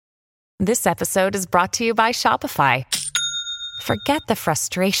This episode is brought to you by Shopify. Forget the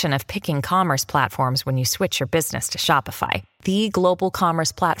frustration of picking commerce platforms when you switch your business to Shopify, the global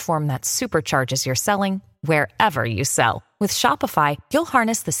commerce platform that supercharges your selling wherever you sell. With Shopify, you'll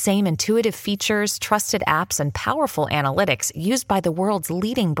harness the same intuitive features, trusted apps, and powerful analytics used by the world's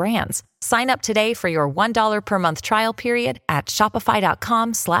leading brands. Sign up today for your $1 per month trial period at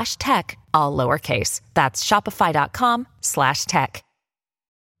shopify.com/tech, all lowercase. That's shopify.com/tech.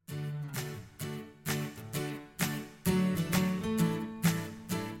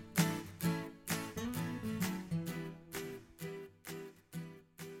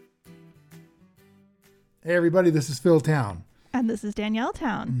 Hey everybody, this is Phil Town. And this is Danielle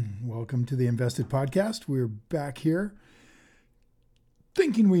Town. Welcome to the Invested Podcast. We're back here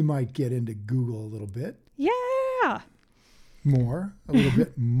thinking we might get into Google a little bit. Yeah. A little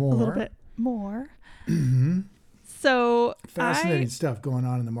bit more. A little bit more. Mm-hmm. So fascinating stuff going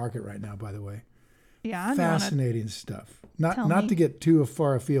on in the market right now, by the way. Yeah. Fascinating stuff. Not to get too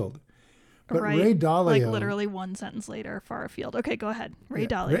far afield. But right, Ray Dalio. Like literally one sentence later, far afield. Okay, go ahead. Ray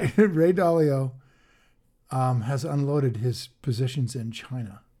Dalio. Ray Dalio has unloaded his positions in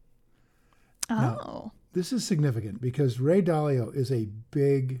China. Oh. Now, this is significant because Ray Dalio is a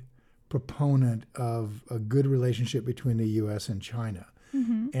big proponent of a good relationship between the U.S. and China,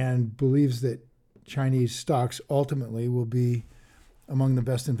 and believes that Chinese stocks ultimately will be among the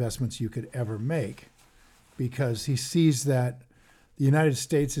best investments you could ever make, because he sees that the United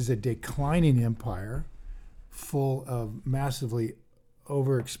States is a declining empire full of massively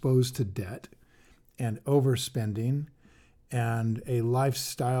overexposed to debt and overspending, and a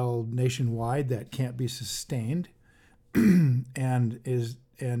lifestyle nationwide that can't be sustained, and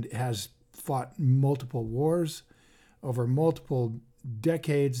has fought multiple wars over multiple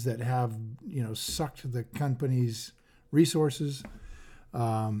decades that have sucked the company's resources.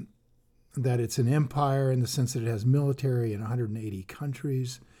 That it's an empire in the sense that it has military in 180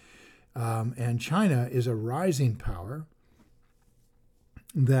 countries, and China is a rising power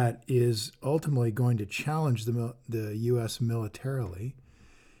that is ultimately going to challenge the U.S. militarily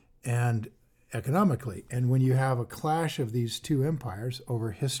and economically. And when you have a clash of these two empires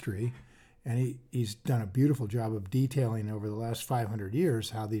over history, and he's done a beautiful job of detailing over the last 500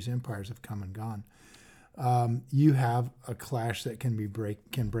 years how these empires have come and gone, you have a clash that can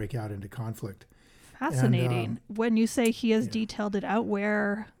break out into conflict. Fascinating. And, when you say he has detailed it out,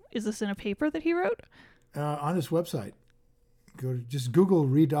 where is this in a paper that he wrote? On his website. Just Google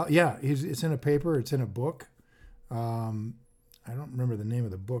Ray Dalio. Yeah, it's in a paper. It's in a book. I don't remember the name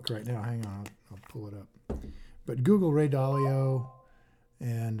of the book right now. Hang on, I'll pull it up. But Google Ray Dalio,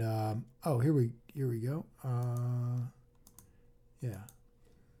 and here we go. Yeah.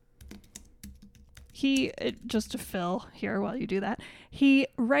 He, just to fill here while you do that, he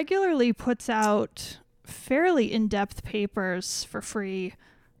regularly puts out fairly in-depth papers for free,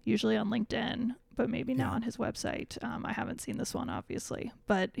 usually on LinkedIn, but maybe now on his website. I haven't seen this one, obviously,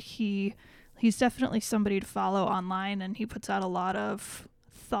 but he's definitely somebody to follow online, and he puts out a lot of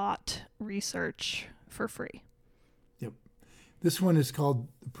thought research for free. Yep. This one is called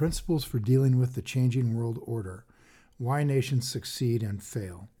Principles for Dealing with the Changing World Order: Why Nations Succeed and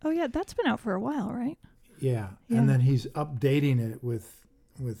Fail. Oh, yeah, that's been out for a while, right? Yeah. And then he's updating it with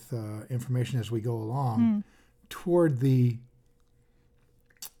information as we go along toward the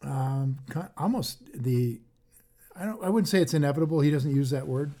I wouldn't say it's inevitable, he doesn't use that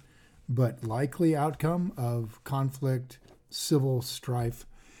word, but likely outcome of conflict, civil strife.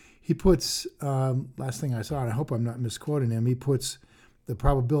 He puts, last thing I saw, and I hope I'm not misquoting him, he puts the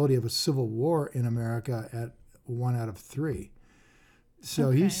probability of a civil war in America at 1 out of 3. So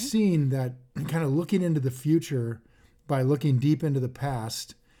he's seen that, kind of looking into the future by looking deep into the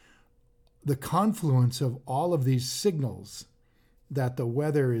past, the confluence of all of these signals that the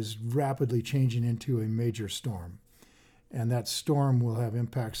weather is rapidly changing into a major storm, and that storm will have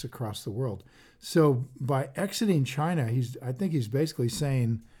impacts across the world. So by exiting China, I think he's basically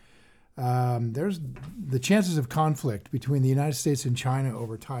saying there's the chances of conflict between the United States and China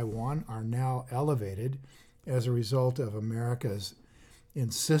over Taiwan are now elevated as a result of America's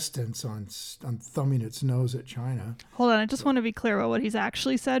insistence on thumbing its nose at China. Hold on, I just want to be clear about what he's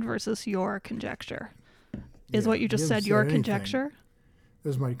actually said versus your conjecture. Is what you just said your conjecture?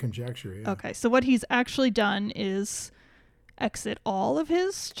 This is my conjecture, yeah. Okay, so what he's actually done is exit all of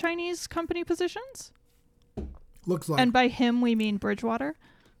his Chinese company positions? Looks like. And by him, we mean Bridgewater?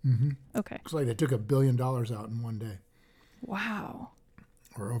 Mm-hmm. Okay. Looks like they took $1 billion out in one day. Wow.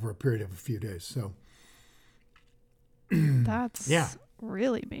 Or over a period of a few days. So that's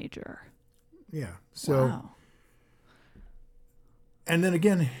really major. Yeah. So, wow. And then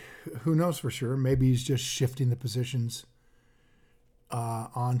again, who knows for sure? Maybe he's just shifting the positions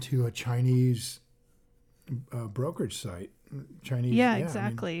onto a Chinese brokerage site. Chinese. Yeah,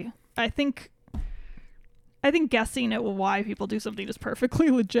 exactly. I think guessing at why people do something is perfectly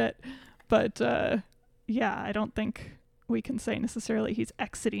legit, but I don't think we can say necessarily he's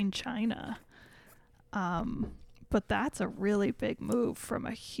exiting China. But that's a really big move from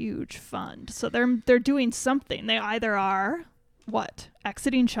a huge fund. So they're doing something. They either are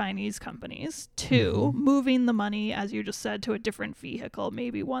exiting Chinese companies, 2, moving the money, as you just said, to a different vehicle,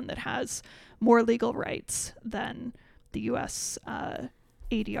 maybe one that has more legal rights than the U.S.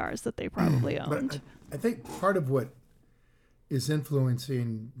 ADRs that they probably owned. But I think part of what is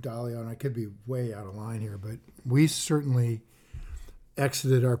influencing Dalio, and I could be way out of line here, but we certainly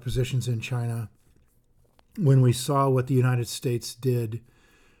exited our positions in China when we saw what the United States did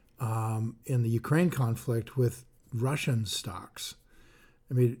in the Ukraine conflict with Russian stocks.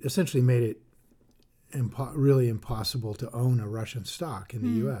 I mean, it essentially made it really impossible to own a Russian stock in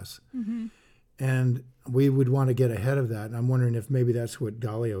the U.S. Mm-hmm. And we would want to get ahead of that. And I'm wondering if maybe that's what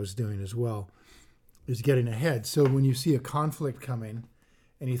Dalio is doing as well, is getting ahead. So when you see a conflict coming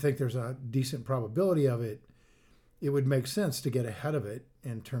and you think there's a decent probability of it, it would make sense to get ahead of it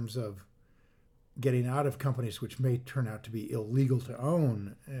in terms of getting out of companies which may turn out to be illegal to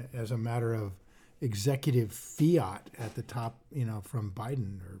own as a matter of executive fiat at the top, from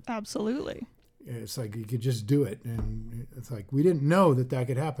Biden. Absolutely. It's like you could just do it. And it's like we didn't know that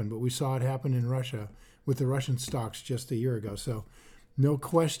could happen, but we saw it happen in Russia with the Russian stocks just a year ago. So no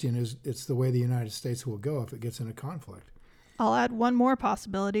question it's the way the United States will go if it gets in a conflict. I'll add one more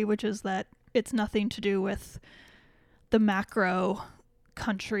possibility, which is that it's nothing to do with the macro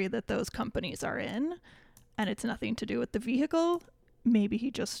country that those companies are in, and it's nothing to do with the vehicle. Maybe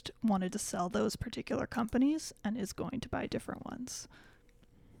he just wanted to sell those particular companies and is going to buy different ones.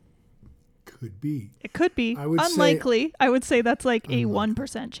 Could be. It could be. Unlikely. I would say that's like a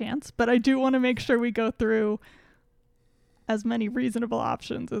 1% chance, but I do want to make sure we go through as many reasonable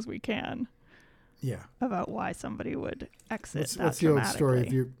options as we can. Yeah. About why somebody would exit that What's the old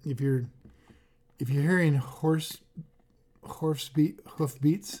story? If you're hearing hoofbeats,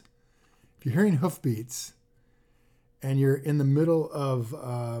 if you're hearing hoofbeats and you're in the middle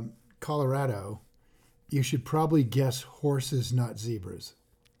of Colorado, you should probably guess horses, not zebras.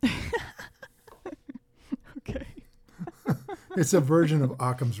 Okay. It's a version of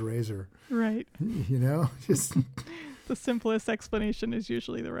Occam's razor. Right. Just the simplest explanation is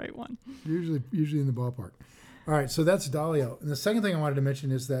usually the right one. Usually in the ballpark. All right, so that's Dalio. And the second thing I wanted to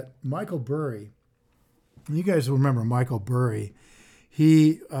mention is that Michael Burry, you guys will remember Michael Burry.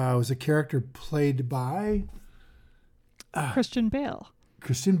 He was a character played by Christian Bale.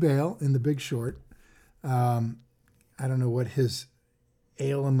 Christian Bale in The Big Short. I don't know what his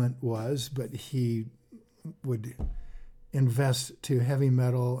ailment was, but he would invest to heavy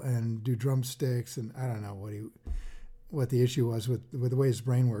metal and do drumsticks, and I don't know what the issue was with the way his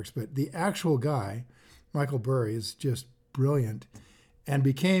brain works. But the actual guy, Michael Burry, is just brilliant and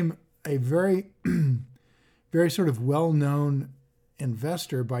became a very, very sort of well-known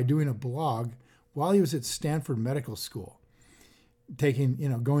investor by doing a blog while he was at Stanford Medical School,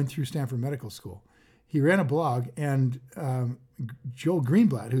 going through Stanford Medical School. He ran a blog, and Joel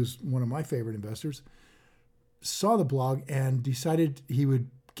Greenblatt, who's one of my favorite investors, saw the blog and decided he would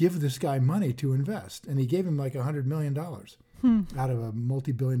give this guy money to invest. And he gave him like $100 million out of a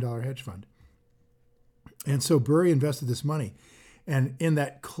multi-billion-dollar hedge fund. And so Burry invested this money. And in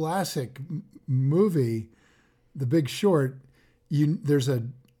that classic movie, The Big Short, there's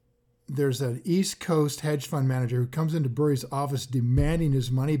an East Coast hedge fund manager who comes into Burry's office demanding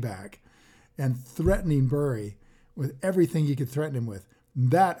his money back and threatening Burry with everything he could threaten him with.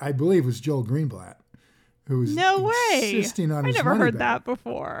 That, I believe, was Joel Greenblatt, who was insisting on his money back. I never heard that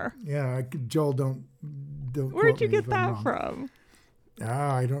before. Yeah, Joel, don't. Where'd you get that from?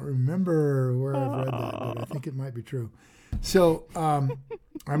 I don't remember where I've read that, but I think it might be true. So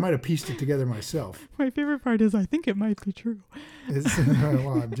I might have pieced it together myself. My favorite part is I think it might be true.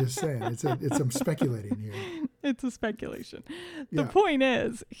 Well, I'm just saying. I'm speculating here. It's a speculation. The point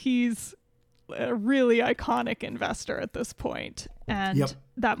is he's a really iconic investor at this point. And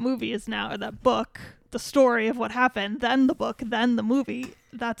that movie is now, that book, the story of what happened, then the book, then the movie,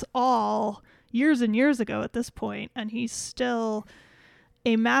 that's all years and years ago at this point. And he's still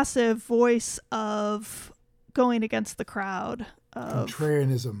a massive voice of going against the crowd.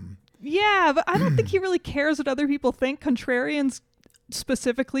 Contrarianism. Yeah, but I don't think he really cares what other people think. Contrarians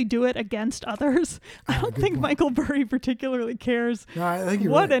specifically do it against others. I don't think Michael Burry particularly cares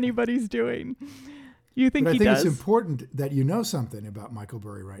what anybody's doing. You think but he I think does? it's important that you know something about Michael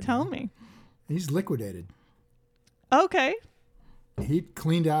Burry right now. Tell me. He's liquidated. Okay. He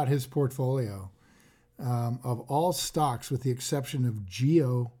cleaned out his portfolio of all stocks with the exception of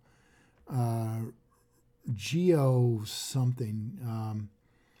Geo something.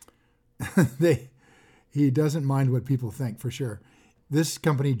 He doesn't mind what people think, for sure. This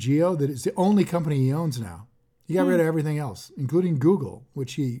company, Geo, that is the only company he owns now. He got rid of everything else, including Google,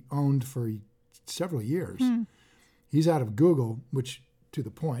 which he owned for several years. He's out of Google, which to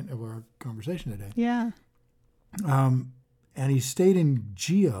the point of our conversation today. Yeah. And he stayed in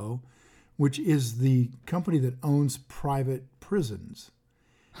Geo, which is the company that owns private prisons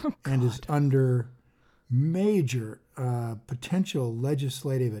and is under major potential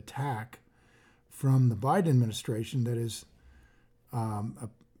legislative attack from the Biden administration that is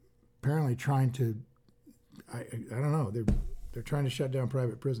apparently trying to, I don't know, they're trying to shut down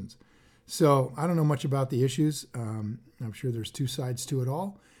private prisons. So I don't know much about the issues. I'm sure there's two sides to it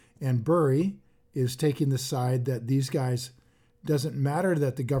all. And Burry is taking the side that these guys, doesn't matter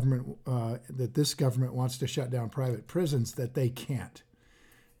that the government, that this government wants to shut down private prisons, that they can't.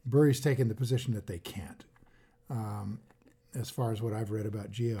 Burry's taking the position that they can't, as far as what I've read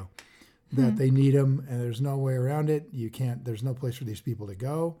about Geo, that they need them and there's no way around it. You can't, there's no place for these people to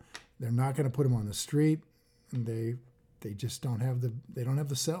go. They're not going to put them on the street. And they just don't have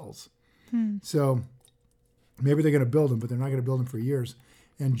the cells. So maybe they're going to build them, but they're not going to build them for years.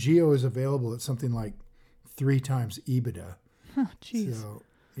 And Geo is available at something like 3 times EBITDA. Oh, jeez. So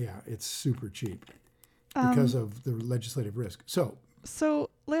yeah, it's super cheap because of the legislative risk. So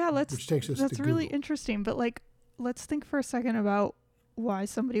yeah, which takes us that's to really Google. interesting. But like, let's think for a second about why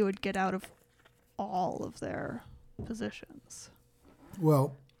somebody would get out of all of their positions,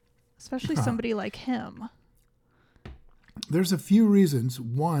 Well, especially somebody like him. there's a few reasons.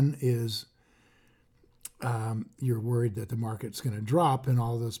 One is you're worried that the market's going to drop in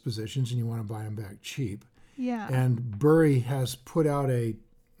all those positions and you want to buy them back cheap. Yeah. And Burry has put out the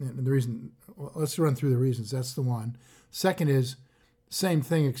reason, well, let's run through the reasons. That's the one. Second is same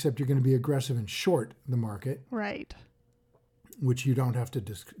thing, except you're going to be aggressive and short the market, Right. which you don't have to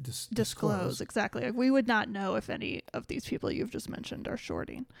disclose. Exactly. Like, we would not know if any of these people you've just mentioned are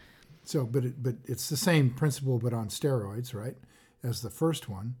shorting. So, but it's the same principle, but on steroids, right? As the first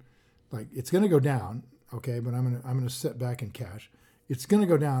one, like it's going to go down, okay, but I'm going to sit back in cash. It's going to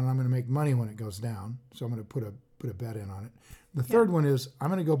go down, and I'm going to make money when it goes down. So I'm going to put a bet in on it. The third one is I'm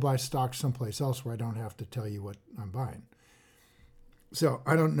going to go buy stocks someplace else where I don't have to tell you what I'm buying. So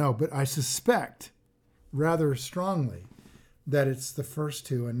I don't know, but I suspect rather strongly that it's the first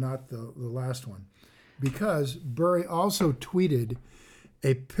two and not the last one, because Burry also tweeted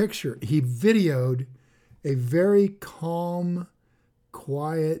a picture. He videoed a very calm,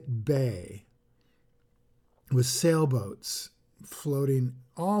 quiet bay with sailboats floating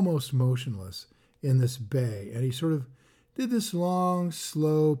almost motionless in this bay. And he sort of did this long,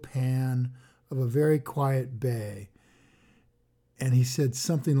 slow pan of a very quiet bay. And he said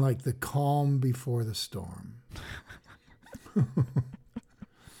something like the calm before the storm.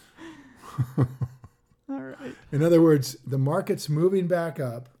 All right. In other words, the market's moving back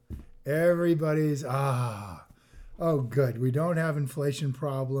up. Everybody's, oh, good. We don't have inflation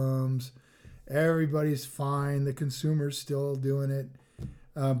problems. Everybody's fine. The consumer's still doing it.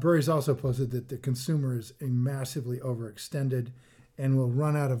 Burry's also posted that the consumer is massively overextended and will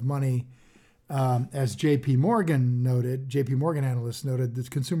run out of money. As JP Morgan analysts noted, the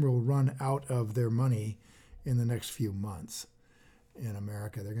consumer will run out of their money in the next few months in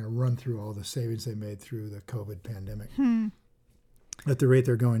America. They're going to run through all the savings they made through the COVID pandemic at the rate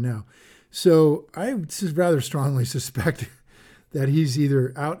they're going now. So I rather strongly suspect that he's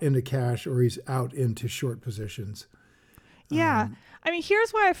either out into cash or he's out into short positions. Yeah. I mean,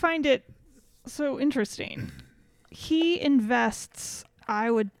 here's why I find it so interesting. He invests, I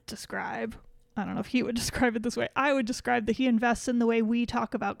don't know if he would describe it this way. I would describe that he invests in the way we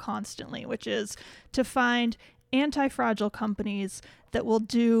talk about constantly, which is to find anti-fragile companies that will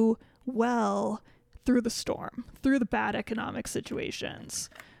do well through the storm, through the bad economic situations,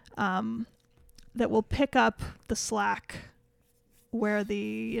 that will pick up the slack where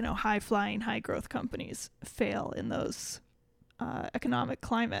the high-flying, high-growth companies fail in those economic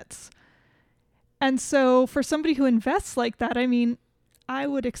climates. And so for somebody who invests like that, I mean, I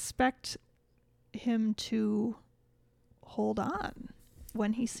would expect him to hold on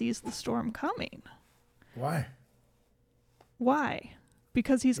when he sees the storm coming. Why?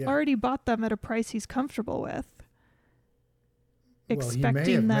 Because he's already bought them at a price he's comfortable with. Well, he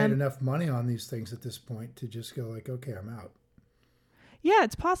may have made enough money on these things at this point to just go like, okay, I'm out. Yeah,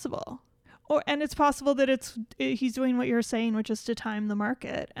 it's possible. And it's possible that he's doing what you're saying, which is to time the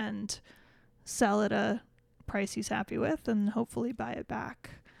market and sell at a price he's happy with and hopefully buy it back.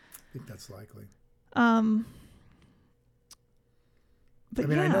 I think that's likely. But I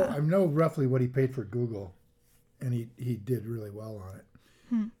mean, I know roughly what he paid for Google, and he did really well on it.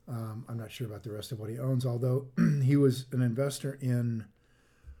 I'm not sure about the rest of what he owns, although he was an investor in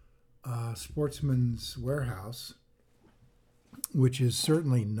Sportsman's Warehouse, which is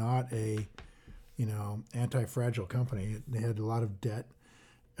certainly not a anti-fragile company. They had a lot of debt,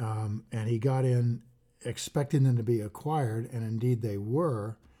 and he got in expecting them to be acquired, and indeed they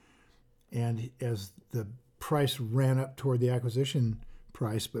were. And as the price ran up toward the acquisition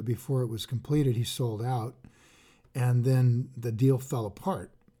price, but before it was completed, he sold out, and then the deal fell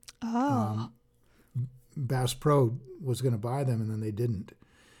apart. Bass Pro was going to buy them, and then they didn't.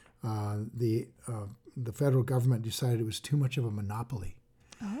 The federal government decided it was too much of a monopoly.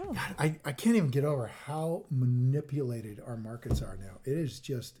 God, I can't even get over how manipulated our markets are now. It is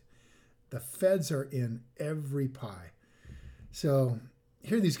just, the feds are in every pie. So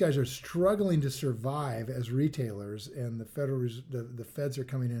here these guys are struggling to survive as retailers, and the feds are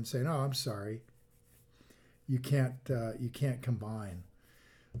coming in and saying, "Oh, I'm sorry, you can't combine."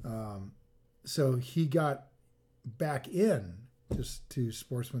 So he got back in just to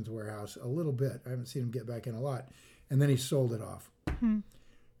Sportsman's Warehouse a little bit. I haven't seen him get back in a lot, and then he sold it off.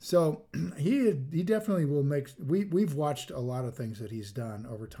 So he definitely will make. We've watched a lot of things that he's done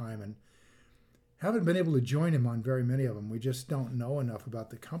over time, and haven't been able to join him on very many of them. We just don't know enough about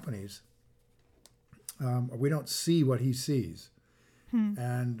the companies. We don't see what he sees.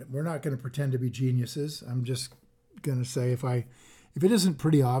 And we're not going to pretend to be geniuses. I'm just going to say if it isn't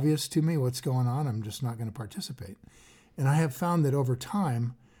pretty obvious to me what's going on, I'm just not going to participate. And I have found that over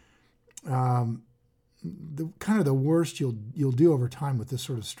time, the worst you'll do over time with this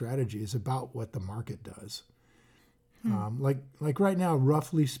sort of strategy is about what the market does. Like right now,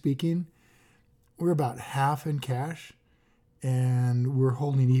 roughly speaking, we're about half in cash, and we're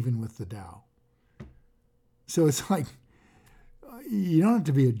holding even with the Dow. So it's like you don't have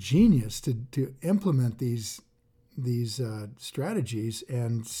to be a genius to implement these strategies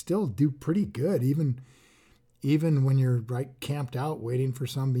and still do pretty good, even when you're camped out waiting for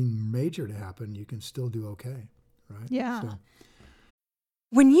something major to happen. You can still do okay, right? Yeah. So.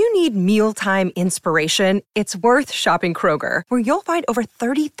 When you need mealtime inspiration, it's worth shopping Kroger, where you'll find over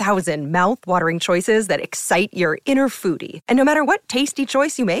 30,000 mouth-watering choices that excite your inner foodie. And no matter what tasty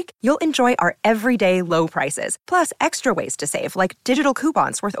choice you make, you'll enjoy our everyday low prices, plus extra ways to save, like digital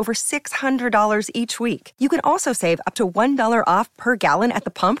coupons worth over $600 each week. You can also save up to $1 off per gallon at the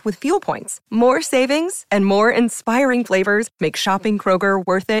pump with fuel points. More savings and more inspiring flavors make shopping Kroger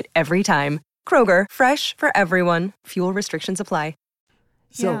worth it every time. Kroger, fresh for everyone. Fuel restrictions apply.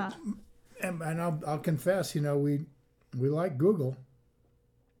 So, Yeah. and I'll confess, we like Google,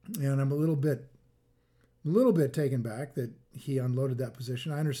 and I'm a little bit taken back that he unloaded that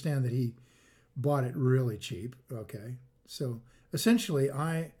position. I understand that he bought it really cheap. Okay, so essentially,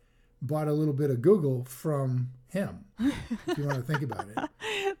 I bought a little bit of Google from him. If you want to think about it,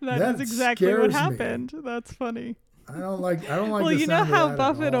 that is exactly what scares me. happened. That's funny. I don't like. Well, the you know sound of how that at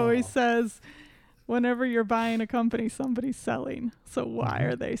Buffett all. always says, whenever you're buying a company, somebody's selling. So why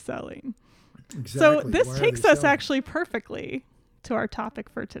are they selling? Exactly. So this Why are takes they us selling? actually perfectly to our topic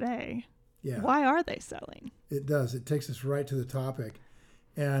for today. Yeah. Why are they selling? It does. It takes us right to the topic,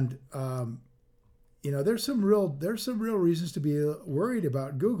 and there's some real reasons to be worried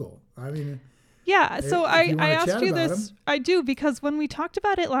about Google. I mean, Yeah. So if you I wanna asked chat you about this. 'em. I do, because when we talked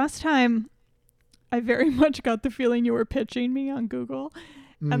about it last time, I very much got the feeling you were pitching me on Google,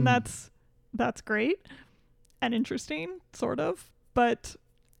 and that's great and interesting, sort of. But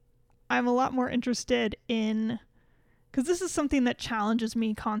I'm a lot more interested in, because this is something that challenges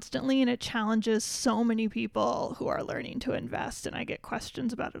me constantly, and it challenges so many people who are learning to invest, and I get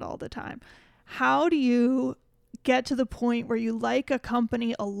questions about it all the time. How do you get to the point where you like a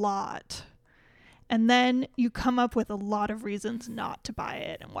company a lot, and then you come up with a lot of reasons not to buy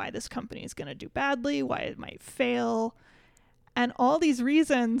it, and why this company is going to do badly, why it might fail, and all these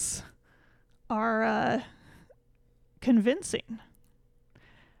reasons are convincing.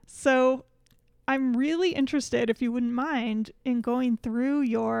 So I'm really interested, if you wouldn't mind, in going through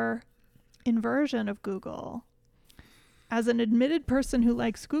your inversion of Google as an admitted person who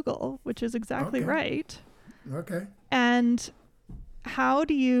likes Google, which is exactly Okay. right. Okay. And how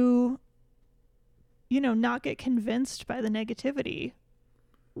do you not get convinced by the negativity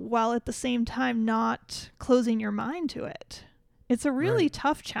while at the same time not closing your mind to it? It's a really Right.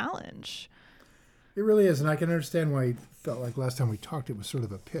 tough challenge. It really is, and I can understand why it felt like last time we talked it was sort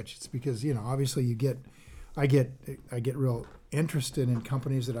of a pitch. It's because, obviously I get real interested in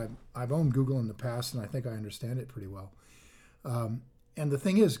companies that I've owned Google in the past, and I think I understand it pretty well. And the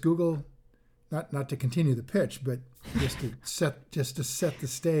thing is, Google, not to continue the pitch, but just to set the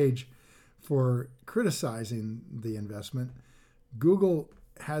stage for criticizing the investment, Google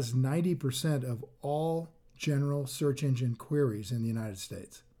has 90% of all general search engine queries in the United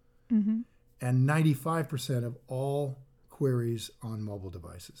States, and 95% of all queries on mobile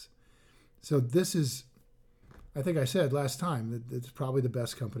devices. So this is, I think I said last time, that it's probably the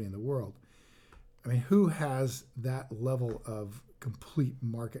best company in the world. I mean, who has that level of complete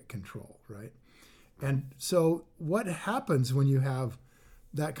market control, right? And so what happens when you have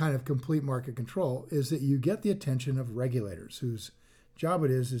that kind of complete market control is that you get the attention of regulators, whose job it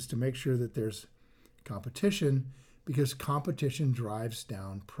is to make sure that there's competition, because competition drives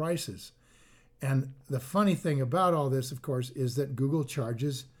down prices. And the funny thing about all this, of course, is that Google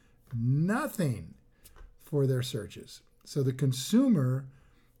charges nothing for their searches. So the consumer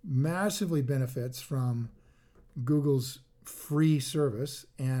massively benefits from Google's free service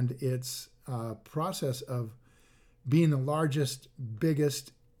and its process of being the largest,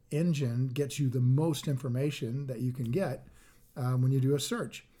 biggest engine gets you the most information that you can get when you do a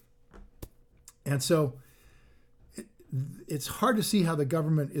search. And so it's hard to see how the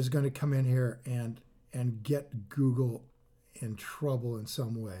government is going to come in here and get Google in trouble in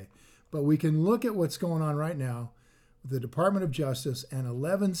some way. But we can look at what's going on right now with the Department of Justice and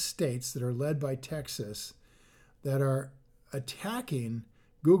 11 states that are led by Texas that are attacking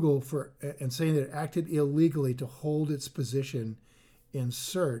Google and saying that it acted illegally to hold its position in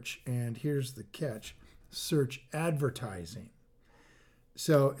search. And here's the catch: search advertising.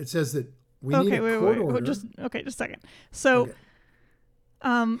 So it says that we need a court order. Just a second. So,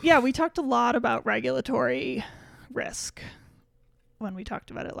 we talked a lot about regulatory risk when we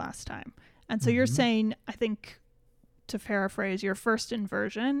talked about it last time. And so you're saying, I think, to paraphrase, your first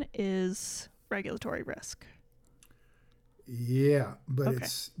inversion is regulatory risk. Yeah, but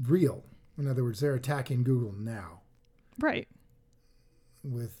it's real. In other words, they're attacking Google now. Right.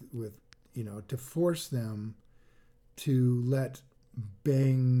 With to force them to let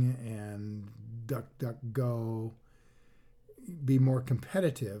Bing and DuckDuckGo be more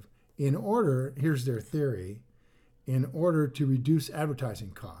competitive in order, here's their theory, in order to reduce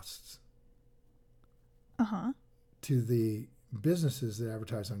advertising costs to the businesses that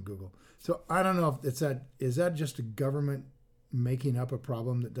advertise on Google. So I don't know if is that just a government making up a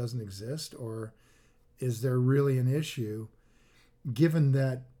problem that doesn't exist, or is there really an issue, given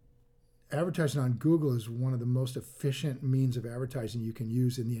that advertising on Google is one of the most efficient means of advertising you can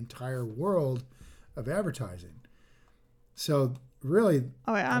use in the entire world of advertising. So really,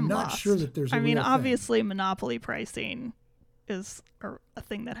 I'm not lost. sure that there's a real obviously thing. Monopoly pricing is a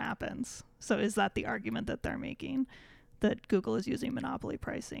thing that happens. So is that the argument that they're making, that Google is using monopoly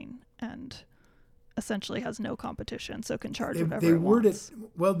pricing and essentially has no competition, so can charge whatever it wants?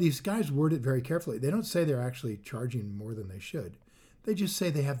 Well, these guys word it very carefully. They don't say they're actually charging more than they should. They just say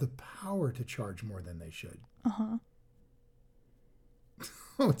they have the power to charge more than they should.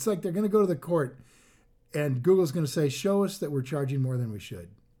 It's like they're going to go to the court and Google's going to say, show us that we're charging more than we should.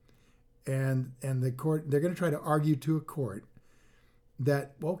 And the court, they're going to try to argue to a court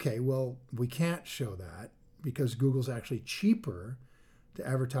that, okay, well, we can't show that because Google's actually cheaper to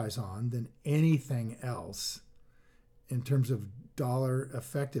advertise on than anything else in terms of dollar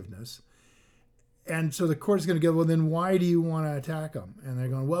effectiveness. And so the court is going to go, well, then why do you want to attack them? And they're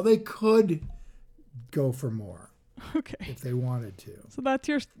going, well, they could go for more if they wanted to. So that's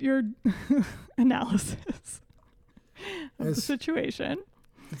your analysis of the situation.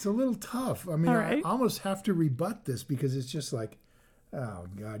 It's a little tough. I mean, I almost have to rebut this because it's just like, oh,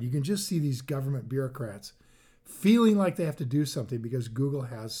 God, you can just see these government bureaucrats feeling like they have to do something because Google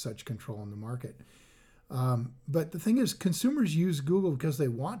has such control in the market. But the thing is, consumers use Google because they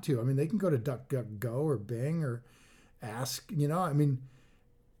want to. I mean, they can go to DuckDuckGo or Bing or Ask, I mean,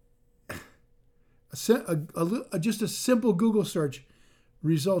 just a simple Google search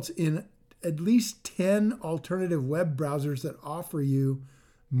results in at least 10 alternative web browsers that offer you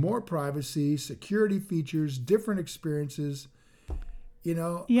more privacy, security features, different experiences,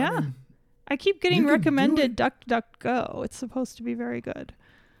 Yeah. I keep getting recommended DuckDuckGo. It's supposed to be very good.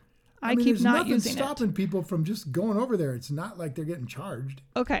 I keep not using it. There's nothing stopping people from just going over there. It's not like they're getting charged.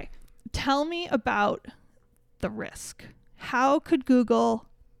 Okay. Tell me about the risk. How could Google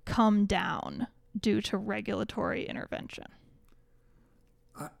come down due to regulatory intervention?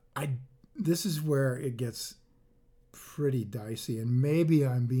 This is where it gets pretty dicey, and maybe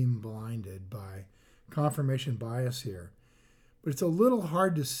I'm being blinded by confirmation bias here. But it's a little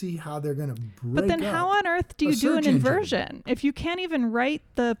hard to see how they're going to break But then how on earth do you do an inversion? If you can't even write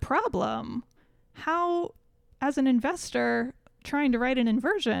the problem, how, as an investor trying to write an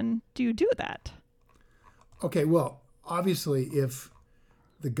inversion, do you do that? Okay, well, obviously, if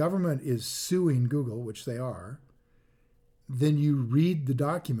the government is suing Google, which they are, then you read the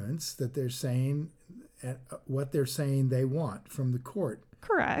documents that they're saying, what they're saying they want from the court.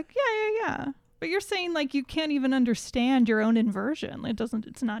 Correct. Yeah. But you're saying like you can't even understand your own inversion.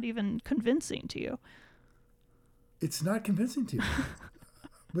 It's not even convincing to you. It's not convincing to you.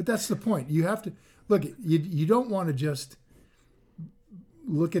 But that's the point. You have to look, you don't want to just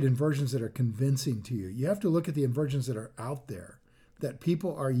look at inversions that are convincing to you. You have to look at the inversions that are out there that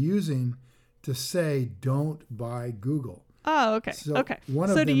people are using to say don't buy Google. Oh, okay. So okay. One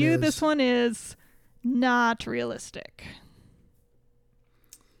of so them to you, is, this one is not realistic.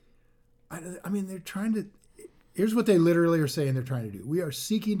 I mean, they're trying to, here's what they literally are saying they're trying to do. We are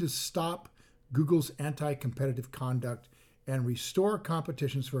seeking to stop Google's anti-competitive conduct and restore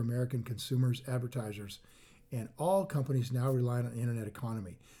competitions for American consumers, advertisers, and all companies now relying on the internet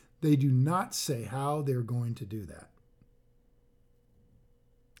economy. They do not say how they're going to do that.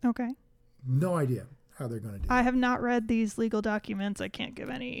 Okay. No idea how they're going to do that. I have not read these legal documents. I can't give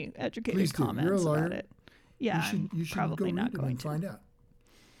any educated comments You're a lawyer. about it. Yeah, you should probably go not read them going and to find out.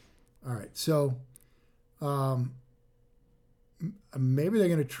 All right, so maybe they're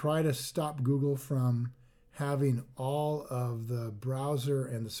going to try to stop Google from having all of the browser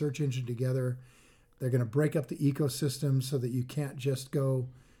and the search engine together. They're going to break up the ecosystem so that you can't just go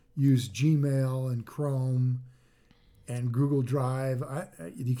use Gmail and Chrome and Google Drive.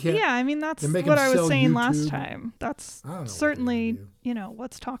 You can't. Yeah, I mean, that's what I was saying last time. That's certainly,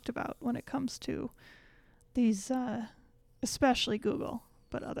 what's talked about when it comes to these, especially Google,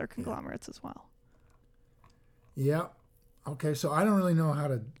 but other conglomerates as well. Yeah. Okay. So I don't really know how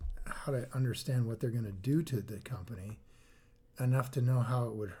to understand what they're going to do to the company enough to know how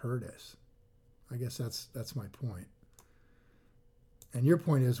it would hurt us. I guess that's my point. And your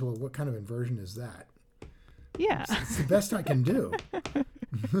point is, well, what kind of inversion is that? Yeah. It's the best I can do.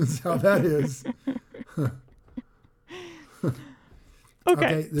 That's how that is.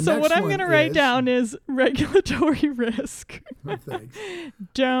 Okay, so what I'm going to write down is regulatory risk. Oh, thanks.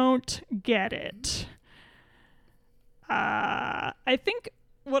 Don't get it. I think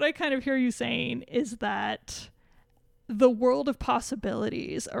what I kind of hear you saying is that the world of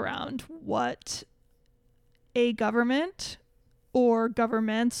possibilities around what a government or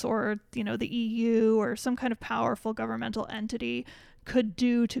governments or, the EU or some kind of powerful governmental entity could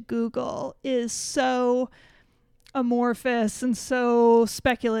do to Google is so amorphous and so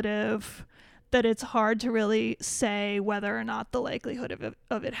speculative that it's hard to really say whether or not the likelihood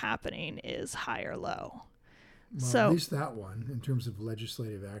of it happening is high or low. Well, so at least that one in terms of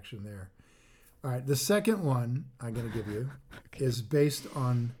legislative action there. All right, the second one I'm going to give you is based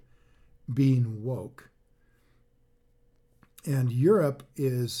on being woke. And Europe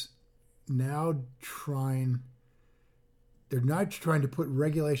is now they're not trying to put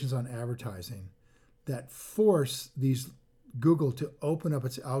regulations on advertising that force these Google to open up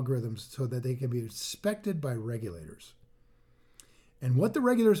its algorithms so that they can be inspected by regulators. And what the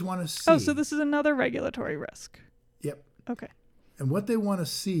regulators want to see... Oh, so this is another regulatory risk. Yep. Okay. And what they want to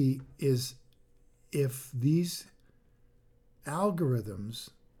see is if these algorithms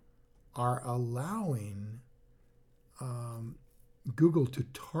are allowing Google to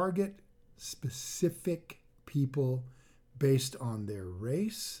target specific people based on their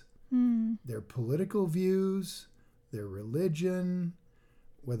race, their political views, their religion,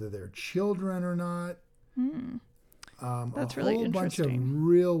 whether they're children or not. That's a really whole bunch of interesting.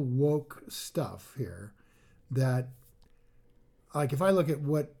 real woke stuff here that, like, if I look at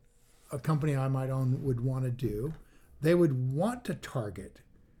what a company I might own would want to do, they would want to target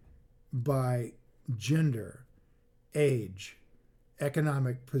by gender, age,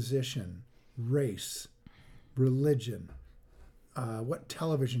 economic position, race, religion, what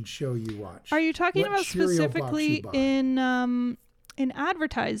television show you watch. Are you talking what about cereal box specifically you buy. in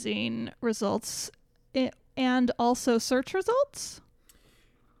advertising results and also search results?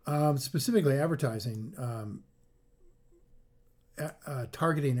 Specifically advertising,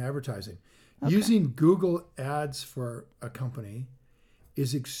 targeting advertising. Okay. Using Google Ads for a company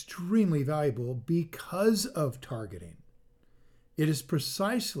is extremely valuable because of targeting. It is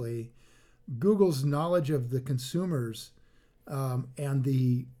precisely Google's knowledge of the consumers and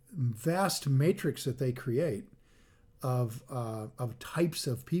the vast matrix that they create of types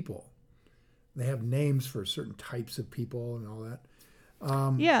of people. They have names for certain types of people and all that.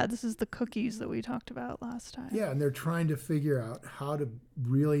 Yeah, this is the cookies that we talked about last time. Yeah, and they're trying to figure out how to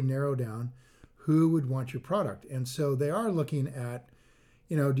really narrow down who would want your product. And so they are looking at,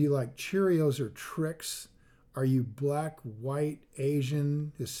 do you like Cheerios or Trix? Are you black, white,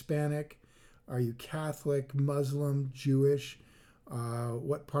 Asian, Hispanic? Are you Catholic, Muslim, Jewish?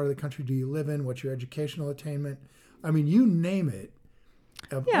 What part of the country do you live in? What's your educational attainment? I mean, you name it.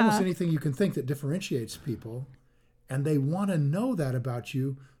 Almost anything you can think that differentiates people. And they want to know that about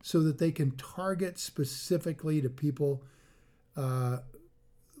you so that they can target specifically to people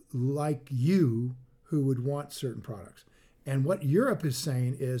like you who would want certain products. And what Europe is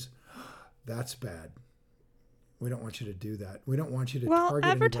saying is, that's bad. We don't want you to do that. We don't want you to target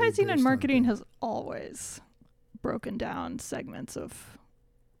anybody advertising and based on marketing things. has always broken down segments of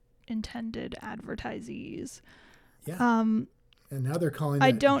intended advertisees. Yeah. And now they're calling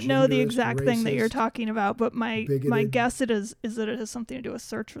I that don't know the genderist, exact thing that you're racist, talking about, but my bigoted. guess is that it has something to do with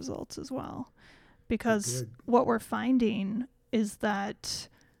search results as well. Because Good. what we're finding is that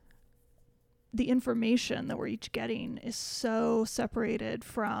the information that we're each getting is so separated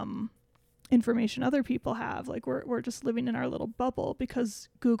from information other people have. Like we're just living in our little bubble because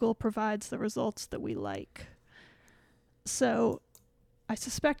Google provides the results that we like. So I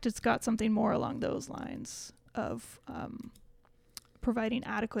suspect it's got something more along those lines of providing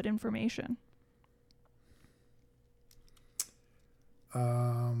adequate information.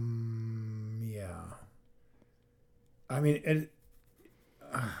 Yeah. I mean,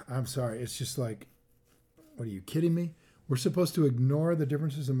 I'm sorry. It's just like, what are you kidding me? We're supposed to ignore the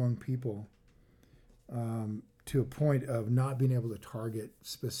differences among people to a point of not being able to target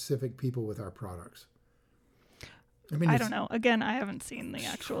specific people with our products. I don't know. Again, I haven't seen the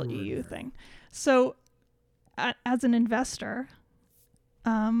actual EU thing. So as an investor,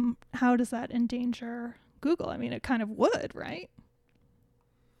 how does that endanger Google? I mean, it kind of would, right?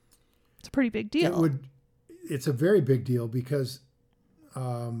 It's a pretty big deal. It would. It's a very big deal because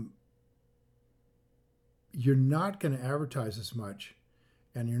you're not going to advertise as much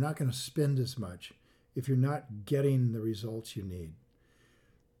and you're not going to spend as much if you're not getting the results you need.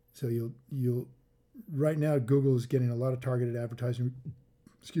 So you'll right now Google is getting a lot of targeted advertising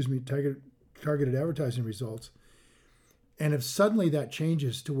results. And if suddenly that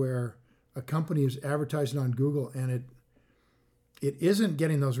changes to where a company is advertising on Google and it isn't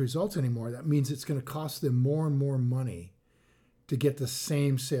getting those results anymore, that means it's going to cost them more and more money to get the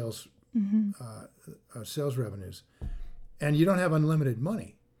same sales revenues. And you don't have unlimited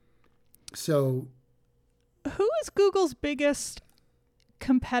money. So who is Google's biggest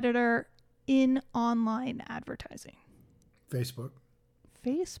competitor in online advertising? Facebook.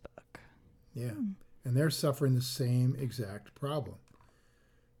 Yeah. And they're suffering the same exact problem.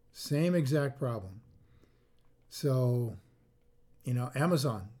 So,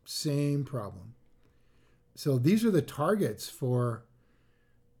 Amazon, same problem. So these are the targets for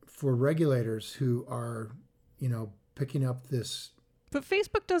regulators who are, picking up this. But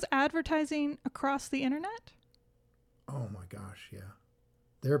Facebook does advertising across the internet? Oh my gosh, yeah.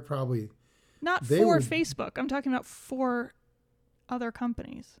 They're probably not for Facebook. I'm talking about for other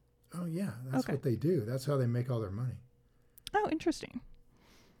companies. Oh yeah, that's what they do. That's how they make all their money. Oh, interesting.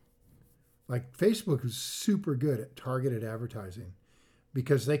 Like Facebook is super good at targeted advertising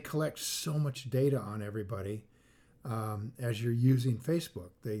because they collect so much data on everybody as you're using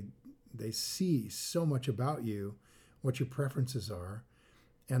Facebook. They see so much about you, what your preferences are,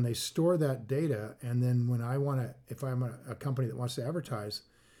 and they store that data. And then when if I'm a company that wants to advertise,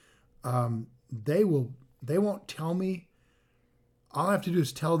 they won't tell me. All I have to do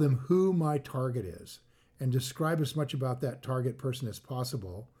is tell them who my target is and describe as much about that target person as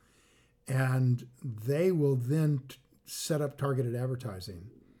possible. And they will then set up targeted advertising.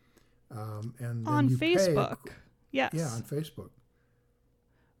 And then on Facebook. Yes. Yeah, on Facebook.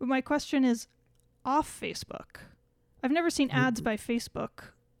 But my question is off Facebook. I've never seen ads by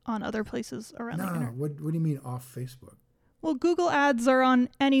Facebook on other places around the internet. What do you mean off Facebook? Well, Google ads are on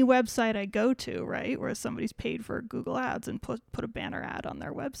any website I go to, right? Where somebody's paid for Google ads and put a banner ad on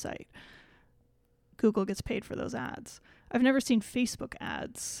their website. Google gets paid for those ads. I've never seen Facebook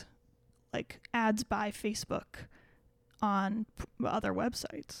ads, like ads by Facebook on other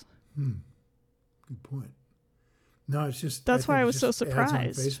websites. Good point. No, it's just... That's why I was so just ads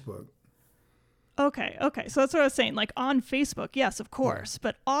surprised. on Facebook. Okay. So that's what I was saying. Like on Facebook, yes, of course.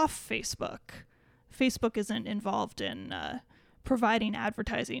 But off Facebook, Facebook isn't involved in providing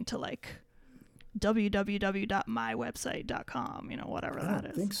advertising to like www.mywebsite.com, whatever that is. I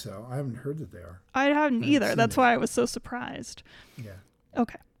don't think so. I haven't heard that they are. I haven't either. That's why I was so surprised. Yeah.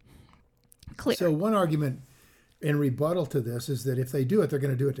 Okay. Clear. So one argument in rebuttal to this is that if they do it, they're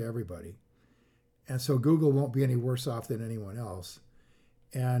going to do it to everybody. And so Google won't be any worse off than anyone else.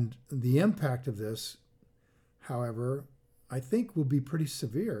 And the impact of this, however, I think will be pretty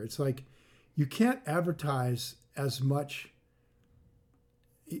severe. It's like you can't advertise as much.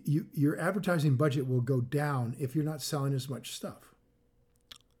 Your advertising budget will go down if you're not selling as much stuff.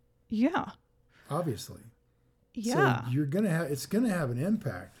 Yeah. Obviously. Yeah. So it's going to have an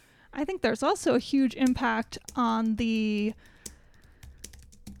impact. I think there's also a huge impact on the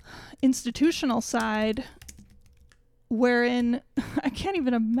institutional side, wherein I can't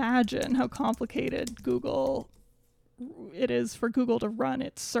even imagine how complicated it is for Google to run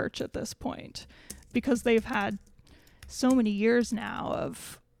its search at this point, because they've had so many years now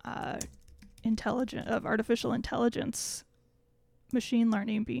of artificial intelligence, machine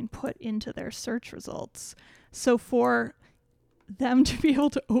learning being put into their search results. So for them to be able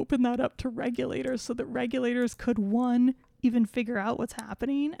to open that up to regulators so that regulators could, one, even figure out what's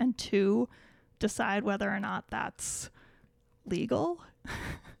happening, and two, decide whether or not that's legal.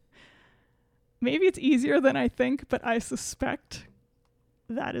 Maybe it's easier than I think, but I suspect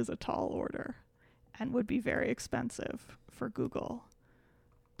that is a tall order and would be very expensive for Google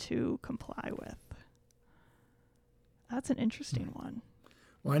to comply with. That's an interesting one.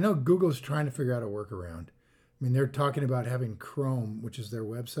 Well, I know Google's trying to figure out a workaround. I mean, they're talking about having Chrome, which is their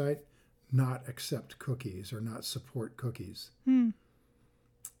website, not accept cookies or not support cookies.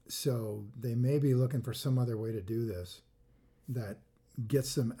 So they may be looking for some other way to do this that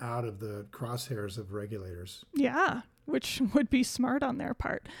gets them out of the crosshairs of regulators. Yeah, which would be smart on their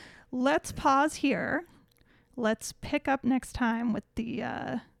part. Let's pause here. Let's pick up next time with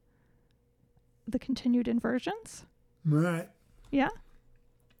the continued inversions. All right. Yeah?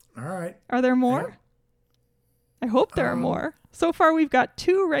 All right. Are there more? Yeah. I hope there are more. So far, we've got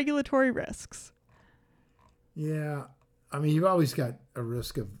 2 regulatory risks. Yeah. I mean, you've always got a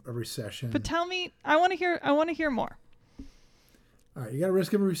risk of a recession. But tell me, I want to hear more. All right. You got a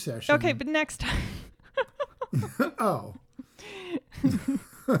risk of a recession. Okay, but next time. Oh. You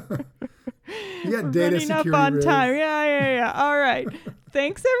got We're data running security up on risk. time. Yeah. All right.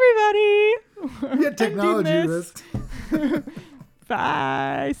 Thanks, everybody. You got technology risk.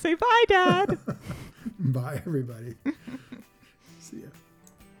 Bye. Say bye, Dad. Bye, everybody. See ya.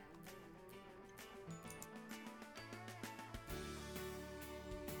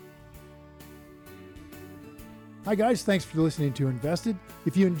 Hi, guys. Thanks for listening to Invested.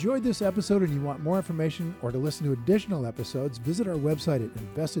 If you enjoyed this episode and you want more information or to listen to additional episodes, visit our website at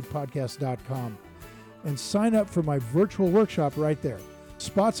investedpodcast.com and sign up for my virtual workshop right there.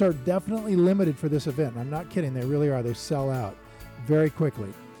 Spots are definitely limited for this event. I'm not kidding. They really are. They sell out very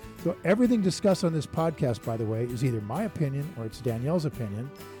quickly. So everything discussed on this podcast, by the way, is either my opinion or it's Danielle's opinion.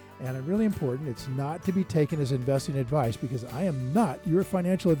 And really important, it's not to be taken as investing advice because I am not your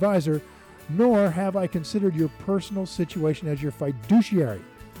financial advisor, nor have I considered your personal situation as your fiduciary.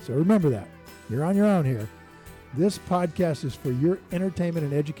 So remember that. You're on your own here. This podcast is for your entertainment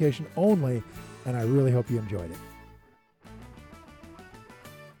and education only, and I really hope you enjoyed it.